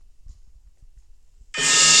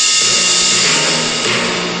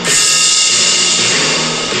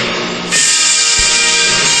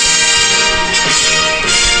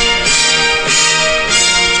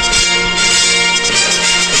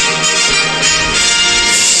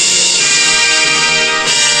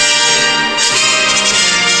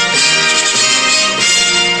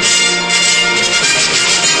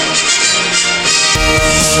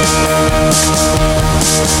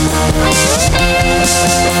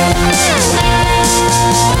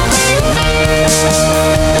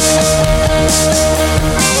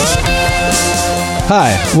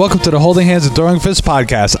Hi, welcome to the Holding Hands and Throwing Fists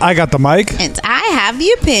podcast. I got the mic. And I have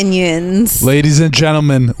the opinions. Ladies and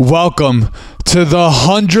gentlemen, welcome to the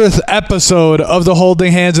 100th episode of the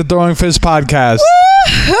Holding Hands and Throwing Fists podcast.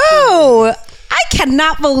 Woohoo! I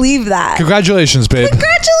cannot believe that. Congratulations, babe.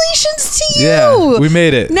 Congratulations to you. Yeah, we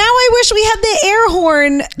made it. Now I wish we had the air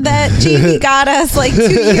horn that Jamie got us like 2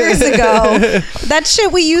 years ago. That shit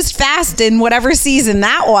we used fast in whatever season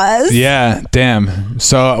that was. Yeah, damn.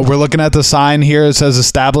 So we're looking at the sign here. It says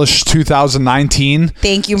established 2019.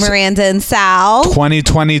 Thank you, Miranda and Sal.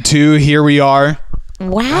 2022, here we are.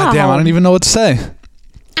 Wow. God damn, I don't even know what to say. I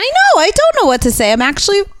know. I don't know what to say. I'm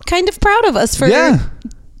actually kind of proud of us for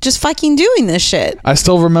just fucking doing this shit. I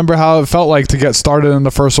still remember how it felt like to get started in the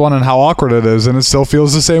first one and how awkward it is, and it still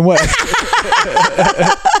feels the same way.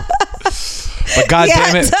 But God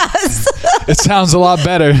damn it, it sounds a lot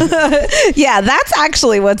better. Yeah, that's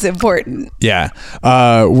actually what's important. Yeah.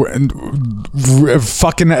 Fucking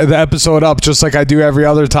the episode up just like I do every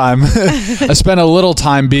other time. I spent a little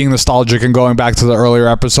time being nostalgic and going back to the earlier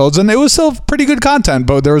episodes, and it was still pretty good content,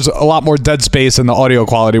 but there was a lot more dead space and the audio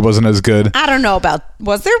quality wasn't as good. I don't know about,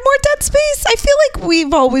 was there more dead space? I feel like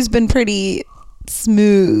we've always been pretty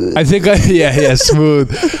smooth. I think,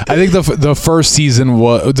 smooth. I think the first season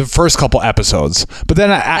was the first couple episodes, but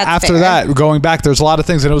then after that, going back, there's a lot of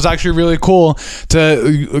things, and it was actually really cool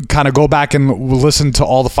to kind of go back and listen to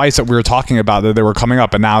all the fights that we were talking about that they were coming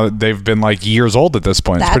up, and now they've been like years old at this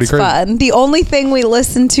point. That's it's pretty crazy. Fun. The only thing we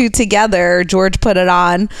listened to together, George put it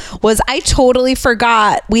on, was I totally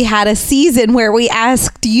forgot we had a season where we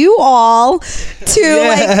asked you all to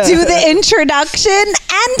like do the introduction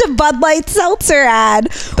and a Bud Light seltzer ad.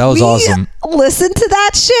 That was awesome. Listen to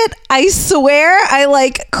that shit. I swear I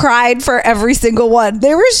like cried for every single one.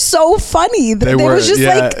 They were so funny. They were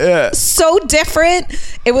just so different.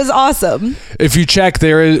 It was awesome. If you check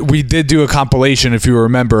there, we did do a compilation, if you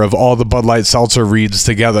remember, of all the Bud Light seltzer reads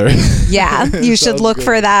together. Yeah, you should look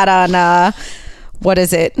for that on what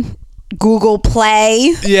is it? Google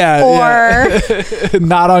Play. Yeah. Or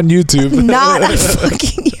not on YouTube. Not on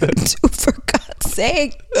fucking YouTube, for God's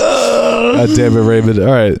sake. God damn it, Raymond.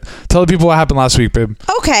 All right. Tell the people what happened last week, babe.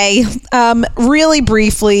 Okay. Really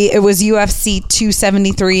briefly, it was UFC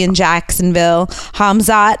 273 in Jacksonville.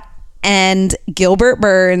 Hamzat and Gilbert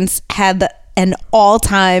Burns had an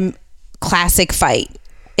all-time classic fight.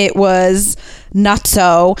 It was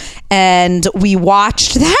nutso, and we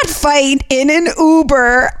watched that fight in an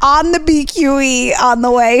Uber on the BQE on the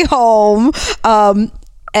way home,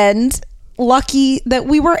 and lucky that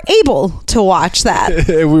we were able to watch that.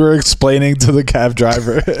 We were explaining to the cab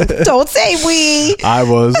driver. Don't say we. I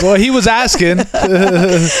was. Well, he was asking.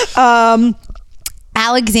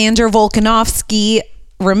 Alexander Volkanovski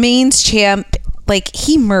remains champ. Like,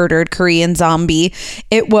 he murdered Korean Zombie.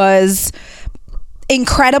 It was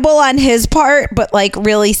incredible on his part, but like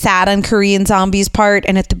really sad on Korean Zombie's part.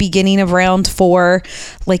 And at the beginning of round 4,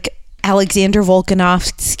 like, Alexander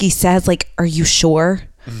Volkanovski says, like, are you sure?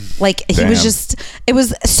 Like, he was just, it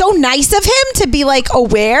was so nice of him to be like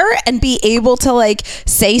aware and be able to like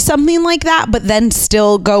say something like that, but then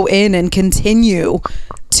still go in and continue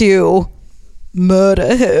to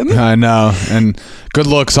murder him. I know. And good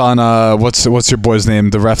looks on what's your boy's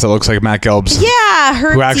name, the ref that looks like Matt Gelbs. Yeah,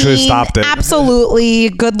 who actually stopped it. Absolutely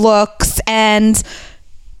good looks. And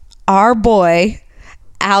our boy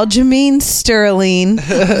Aljamain Sterling,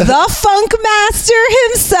 the Funk Master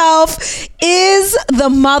himself, is the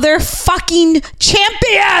motherfucking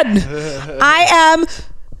champion. I am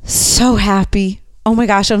so happy. Oh my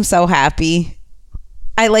gosh, I'm so happy.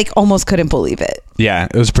 I like almost couldn't believe it. Yeah,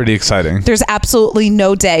 it was pretty exciting. There's absolutely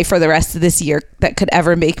no day for the rest of this year that could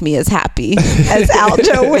ever make me as happy as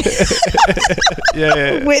Aljo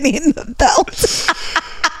winning the belt.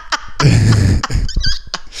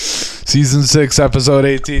 Season 6, episode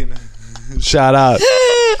 18. Shout out.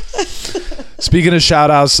 Speaking of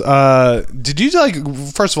shout outs, did you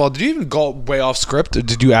first of all, did you even go way off script, or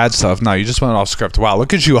did you add stuff? No, you just went off script. Wow,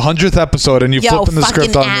 look at you, 100th episode, and you flipping the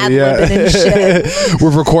script on me. Yeah.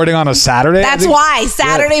 We're recording on a Saturday. That's why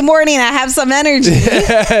Saturday morning I have some energy.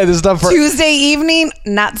 This stuff Tuesday evening,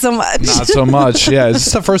 not so much. Not so much. Yeah, is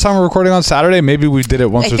this the first time we're recording on Saturday? Maybe we did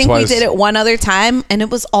it once or twice. I think we did it one other time, and it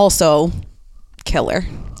was also killer.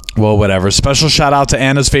 Well, whatever. Special shout out to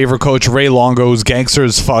Anna's favorite coach, Ray Longo, who's gangster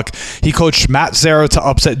as fuck. He coached Matt Serra to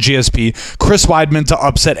upset GSP, Chris Weidman to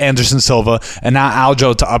upset Anderson Silva, and now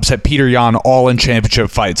Aljo to upset Peter Yan, all in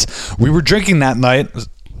championship fights. We were drinking that night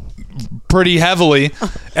pretty heavily,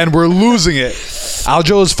 and we're losing it.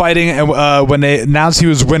 Aljo was fighting, and when they announced he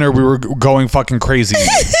was winner, we were going fucking crazy.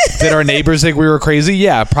 Did our neighbors think we were crazy?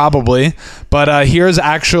 Yeah, probably. But here's an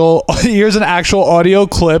actual audio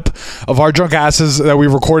clip of our drunk asses that we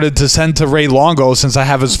recorded to send to Ray Longo, since I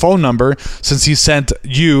have his phone number, since he sent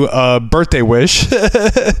you a birthday wish.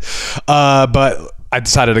 But I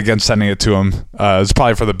decided against sending it to him. It's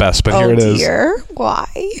probably for the best, but here it is. Why?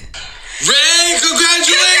 Ray,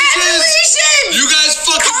 congratulations! You guys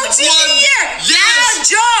fucking Coach of the won! year! Yes! Al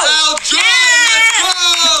Joe! Al Joe! Let's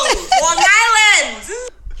go! Long Island!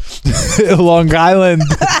 Long Island.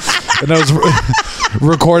 And that was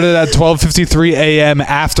recorded at 12:53 a.m.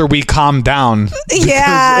 after we calmed down.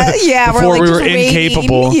 Yeah. Before We're like we were just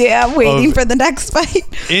incapable. waiting for the next fight.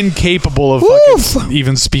 Incapable of Woof. fucking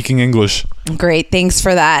even speaking English. Great. Thanks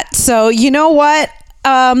for that. So, you know what?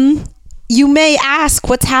 You may ask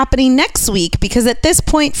what's happening next week, because at this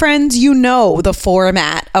point, friends, you know the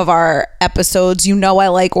format of our episodes. You know I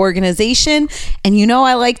like organization, and you know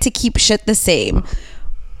I like to keep shit the same.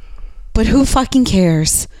 But who fucking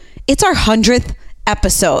cares? It's our 100th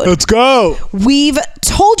episode. Let's go. We've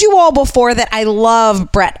told you all before that I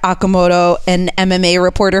love Brett Okamoto, an MMA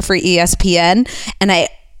reporter for ESPN, and I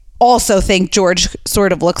also think George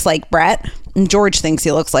sort of looks like Brett, and George thinks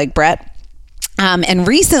he looks like Brett. And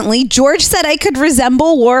recently, George said I could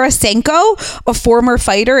resemble Warasenko, a former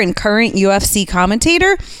fighter and current UFC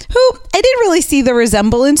commentator, who I didn't really see the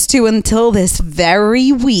resemblance to until this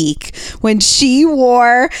very week, when she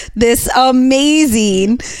wore this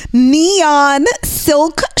amazing neon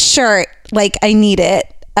silk shirt. Like, I need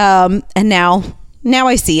it. And now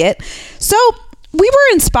I see it. So we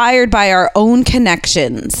were inspired by our own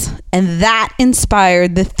connections, and that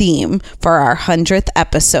inspired the theme for our 100th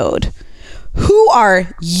episode. Who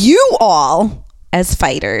are you all as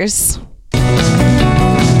fighters?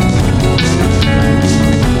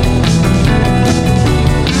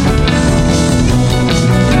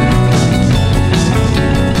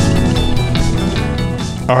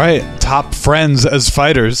 All right, top friends as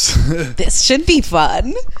fighters. This should be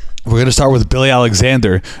fun. We're going to start with Billy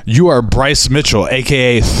Alexander. You are Bryce Mitchell,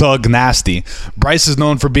 a.k.a. Thug Nasty. Bryce is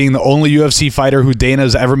known for being the only UFC fighter who Dana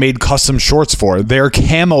has ever made custom shorts for. They're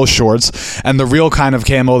camo shorts, and the real kind of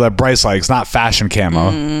camo that Bryce likes, not fashion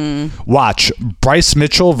camo. Watch, Bryce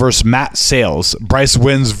Mitchell versus Matt Sales. Bryce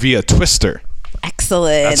wins via twister.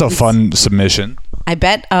 Excellent. That's a fun submission. I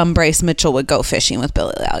bet Bryce Mitchell would go fishing with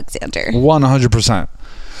Billy Alexander. 100%.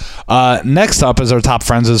 Next up is our top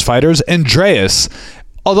friends as fighters, Andreas.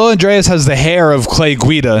 Although Andreas has the hair of Clay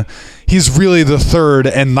Guida, he's really the third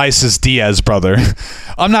and nicest Diaz brother.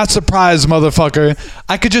 I'm not surprised, motherfucker.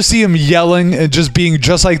 I could just see him yelling and just being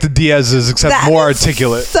just like the Diazes, except That more is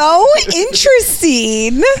articulate. So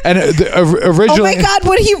interesting. And originally, Oh my God,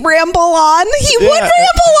 would he ramble on? He would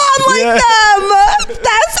ramble on like them.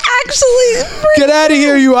 That's actually get out of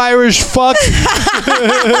here, you Irish fuck.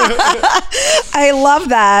 I love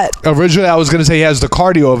that. Originally, I was going to say he has the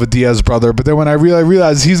cardio of a Diaz brother, but then when I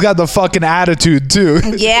realized he's got the fucking attitude too.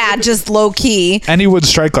 Yeah, just low key. And he would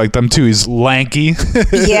strike like them too. He's lanky.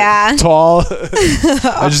 Yeah. Tall.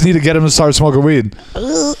 I just need to get him to start smoking weed.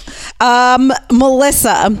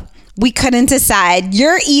 Melissa, we couldn't decide.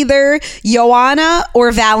 You're either Joanna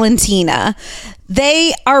or Valentina.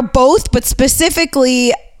 They are both, but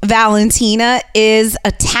specifically Valentina is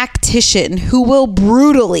a tactician who will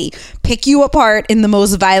brutally pick you apart in the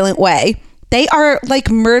most violent way. They are like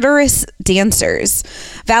murderous dancers.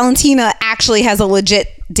 Valentina actually has a legit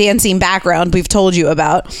dancing background we've told you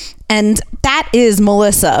about. And that is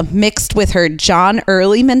Melissa mixed with her John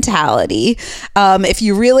Early mentality. If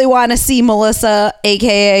you really want to see Melissa,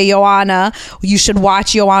 aka Joanna, you should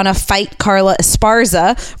watch Joanna fight Carla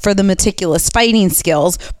Esparza for the meticulous fighting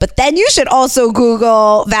skills. But then you should also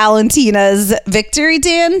Google Valentina's victory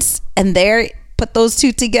dance, and there, put those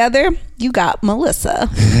two together, you got Melissa.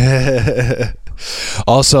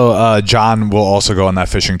 Also, John will also go on that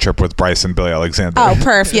fishing trip with Bryce and Billy Alexander. Oh,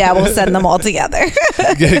 perf. Yeah, we'll send them all together.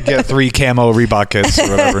 get 3 camo Reebok kits or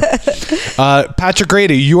whatever. Patrick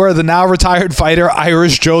Grady, you are the now retired fighter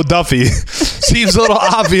Irish Joe Duffy. Seems a little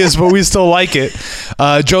obvious, but we still like it.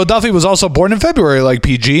 Joe Duffy was also born in February like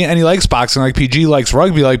PG, and he likes boxing like PG, likes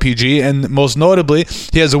rugby like PG, and most notably,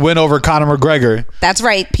 he has a win over Conor McGregor. That's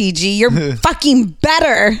right, PG. You're fucking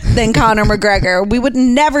better than Conor McGregor. We would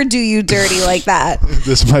never do you dirty like that.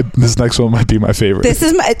 This next one might be my favorite. This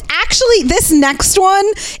next one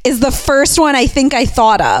is the first one I think I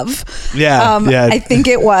thought of. Yeah. I think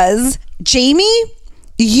it was. Jamie,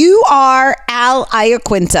 you are Al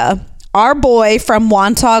Iaquinta. our boy from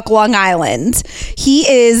Montauk, Long Island. He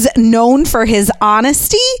is known for his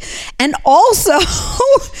honesty and also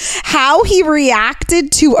how he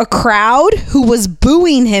reacted to a crowd who was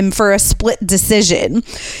booing him for a split decision.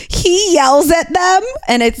 He yells at them,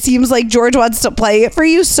 and it seems like George wants to play it for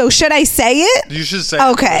you. So should I say it? You should say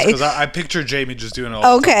okay. Because I picture Jamie just doing it all the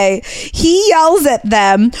time. Okay. He yells at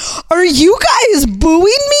them, "Are you guys booing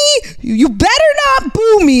me? You better not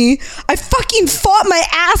boo me. I fucking fought my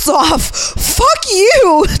ass off. Fuck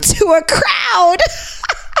you," to a crowd.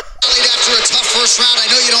 After a tough first round, I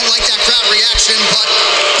know you don't like that crowd reaction, but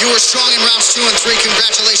you were strong in rounds 2 and 3.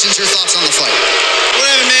 Congratulations. Your thoughts on the fight?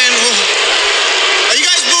 Whatever, man. Are you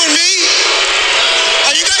guys booing me?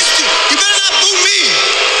 You better not boo me.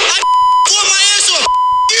 I fought my ass off.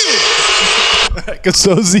 You. I could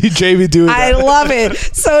so see Jamie doing that. I love it.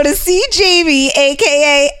 So to see Jamie,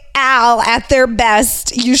 aka Al, at their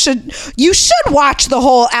best, you should watch the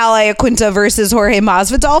whole Al Iaquinta versus Jorge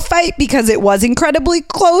Masvidal fight, because it was incredibly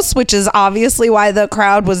close, which is obviously why the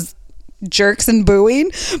crowd was jerks and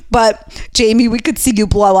booing. But Jamie, we could see you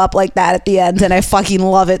blow up like that at the end, and I fucking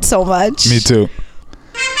love it so much. Me too.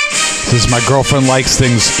 Because my girlfriend likes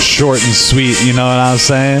things short and sweet, you know what I'm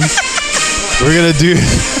saying? We're gonna do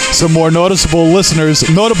some more notable listeners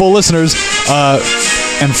and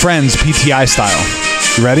friends PTI style.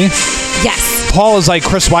 You ready? Yes. Paul is like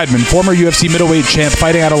Chris Weidman, former UFC middleweight champ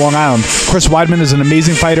fighting out of Long Island. Chris Weidman is an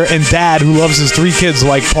amazing fighter and dad who loves his 3 kids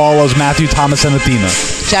like Paul loves Matthew, Thomas, and Athena.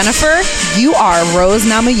 Jennifer, you are Rose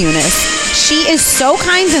Namajunas. She is so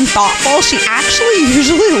kind and thoughtful. She actually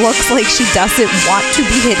usually looks like she doesn't want to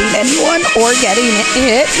be hitting anyone or getting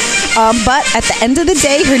hit. But at the end of the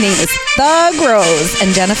day, her name is Thug Rose,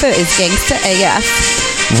 and Jennifer is Gangsta AF.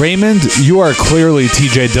 Raymond, you are clearly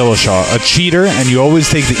TJ Dillashaw, a cheater, and you always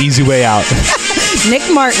take the easy way out. Nick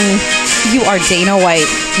Martin, you are Dana White.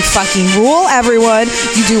 You fucking rule everyone.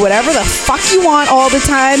 You do whatever the fuck you want all the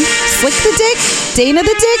time. Slick the dick, Dana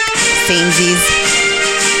the dick, samesies.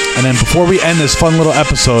 And then before we end this fun little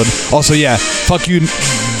episode, also, yeah, fuck you,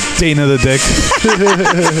 Dana the dick.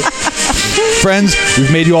 Friends,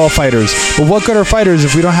 we've made you all fighters. But what good are fighters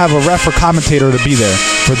if we don't have a ref or commentator to be there?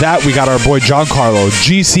 For that, we got our boy John Carlo.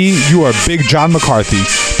 GC, you are Big John McCarthy.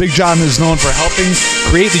 Big John is known for helping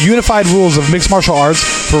create the unified rules of mixed martial arts,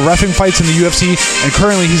 for reffing fights in the UFC, and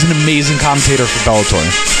currently he's an amazing commentator for Bellator.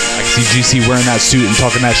 I can see GC wearing that suit and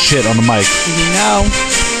talking that shit on the mic. You know.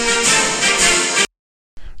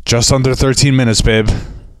 Just under 13 minutes, babe.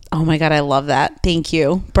 Oh my God, I love that. Thank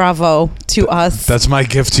you. Bravo to us. That's my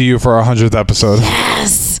gift to you for our 100th episode.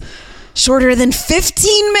 Yes. Shorter than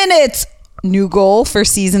 15 minutes. New goal for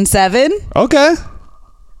season 7. Okay.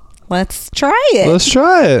 Let's try it. Let's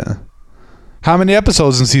try it. How many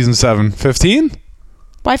episodes in season 7? 15?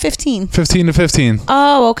 Why 15? 15 to 15.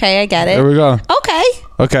 Oh, okay. I get it. There we go. Okay.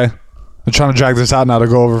 Okay. I'm trying to drag this out now to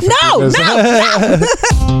go over 15 minutes. No.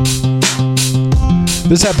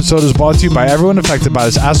 This episode is brought to you by everyone affected by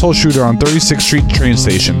this asshole shooter on 36th Street train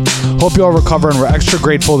station. Hope you all recover, and we're extra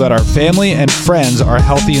grateful that our family and friends are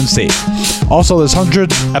healthy and safe. Also, this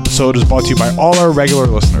 100th episode is brought to you by all our regular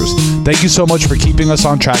listeners. Thank you so much for keeping us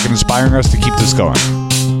on track and inspiring us to keep this going.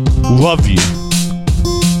 Love you.